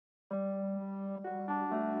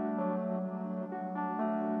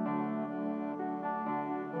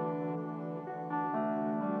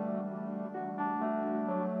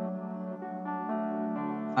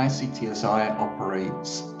ICTSI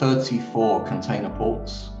operates 34 container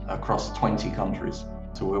ports across 20 countries.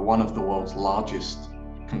 So we're one of the world's largest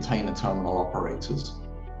container terminal operators.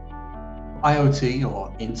 IoT,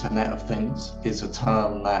 or Internet of Things, is a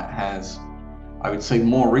term that has, I would say,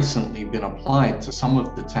 more recently been applied to some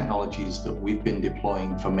of the technologies that we've been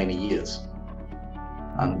deploying for many years.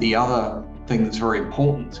 And the other thing that's very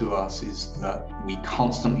important to us is that we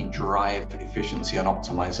constantly drive efficiency and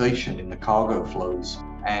optimization in the cargo flows.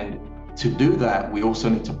 And to do that, we also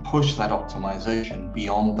need to push that optimization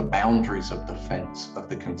beyond the boundaries of the fence of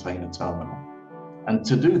the container terminal. And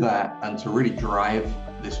to do that, and to really drive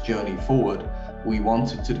this journey forward, we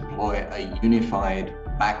wanted to deploy a unified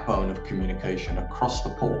backbone of communication across the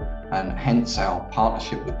port, and hence our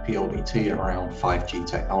partnership with PLDT around 5G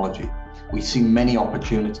technology. We see many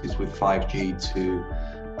opportunities with 5G to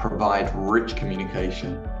provide rich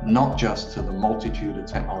communication, not just to the multitude of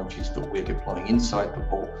technologies that we're deploying inside the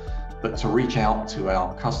port, but to reach out to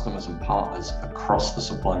our customers and partners across the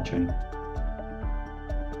supply chain.